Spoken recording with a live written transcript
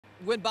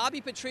When Bobby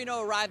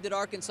Petrino arrived at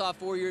Arkansas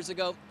 4 years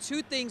ago,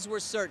 two things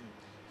were certain.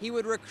 He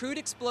would recruit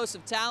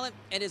explosive talent,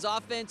 and his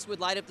offense would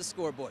light up the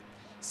scoreboard.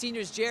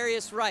 Seniors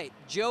Jarius Wright,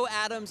 Joe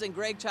Adams, and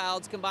Greg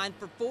Childs combined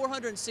for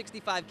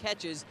 465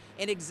 catches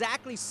and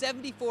exactly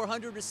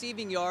 7,400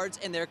 receiving yards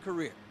in their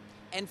career.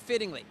 And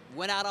fittingly,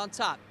 went out on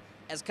top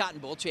as Cotton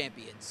Bowl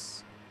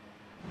champions.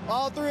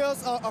 All three of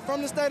us are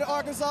from the state of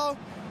Arkansas,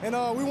 and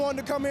we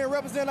wanted to come here and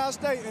represent our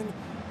state, and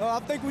I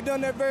think we've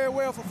done that very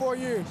well for 4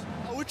 years.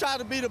 We tried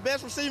to be the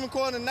best receiving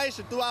corps in the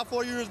nation throughout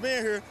 4 years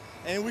being here,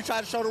 and we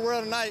tried to show the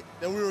world tonight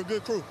that we were a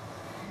good crew.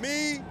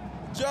 Me,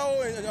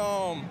 Joe,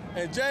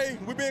 and Jay,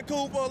 we've been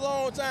cool for a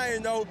long time, you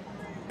know.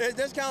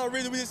 That's kind of the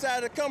reason we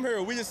decided to come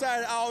here. We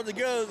decided all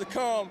together to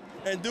come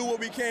and do what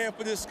we can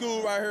for this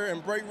school right here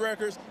and break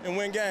records and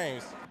win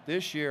games.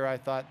 This year, I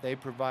thought they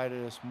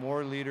provided us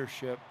more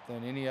leadership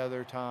than any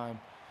other time.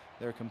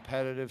 Their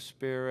competitive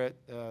spirit,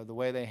 the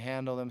way they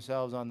handle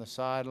themselves on the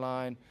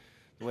sideline,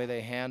 the way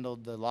they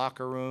handled the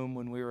locker room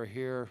when we were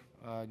here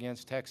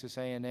against Texas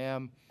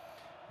A&M.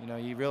 You know,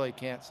 you really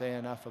can't say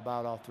enough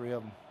about all three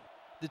of them.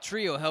 The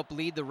trio helped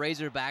lead the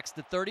Razorbacks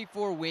to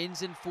 34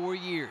 wins in 4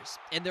 years,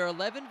 and their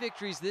 11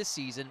 victories this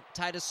season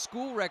tied a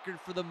school record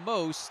for the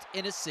most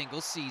in a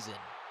single season.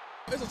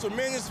 It's a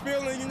tremendous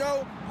feeling, you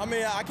know. I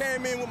mean, I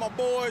came in with my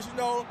boys, you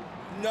know.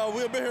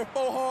 We've been here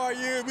 4 hard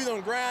years. We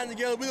done grind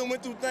together. We done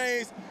went through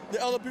things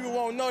that other people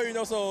won't know, you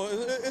know, so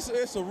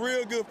it's a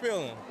real good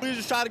feeling. We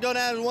just try to go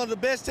down as one of the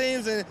best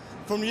teams, and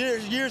from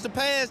years to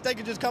past, they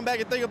could just come back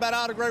and think about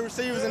all the great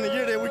receivers in the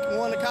year that we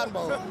won the Cotton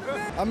Bowl.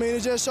 I mean, it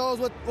just shows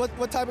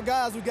what type of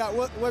guys we got,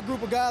 what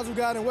group of guys we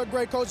got, and what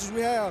great coaches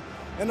we have.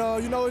 And,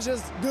 you know, it's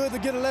just good to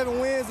get 11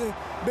 wins and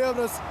be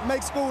able to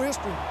make school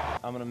history.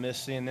 I'm going to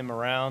miss seeing them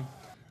around.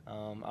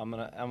 I'm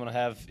gonna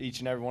have each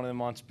and every one of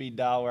them on speed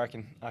dial where I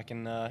can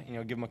you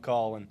know, give them a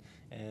call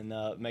and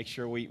make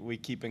sure we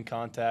keep in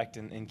contact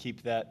and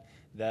keep that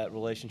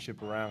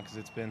relationship around, because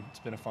it's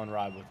been a fun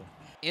ride with them.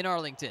 In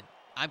Arlington,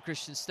 I'm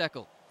Christian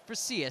Steckel for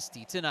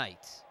CST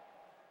Tonight.